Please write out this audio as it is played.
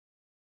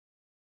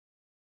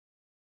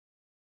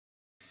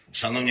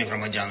Шановні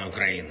громадяни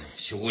України,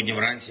 сьогодні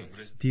вранці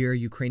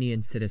Dear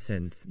Ukrainian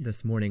citizens,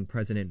 this morning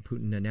President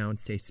Putin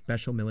announced a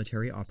special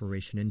military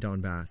operation in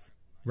Donbass.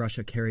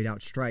 Russia carried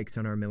out strikes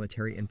on our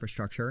military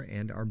infrastructure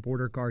and our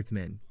border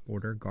guardsmen,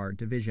 border guard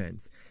divisions.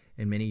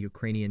 In many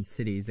Ukrainian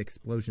cities,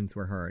 explosions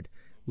were heard.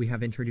 We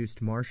have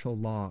introduced martial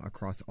law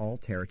across all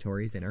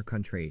territories in our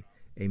country.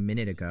 A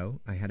minute ago,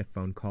 I had a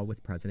phone call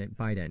with President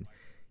Biden.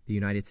 The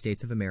United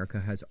States of America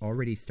has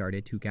already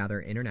started to gather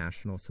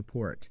international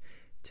support.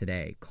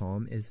 Today,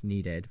 calm is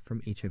needed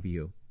from each of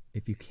you.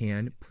 If you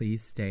can,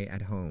 please stay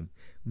at home.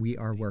 We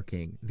are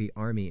working. The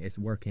army is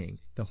working.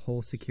 The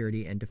whole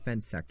security and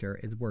defense sector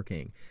is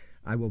working.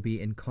 I will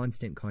be in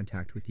constant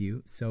contact with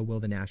you. So will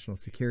the National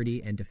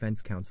Security and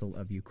Defense Council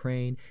of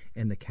Ukraine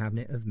and the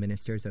Cabinet of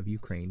Ministers of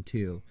Ukraine,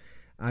 too.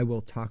 I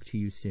will talk to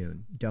you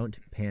soon. Don't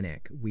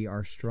panic. We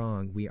are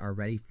strong. We are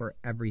ready for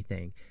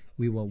everything.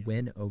 We will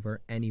win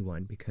over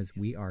anyone because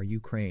we are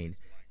Ukraine.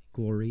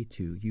 Glory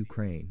to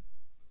Ukraine.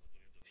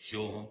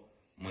 всього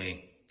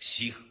ми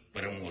всіх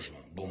переможемо,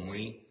 бо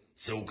ми –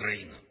 це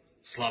Україна.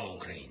 Слава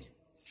Україні!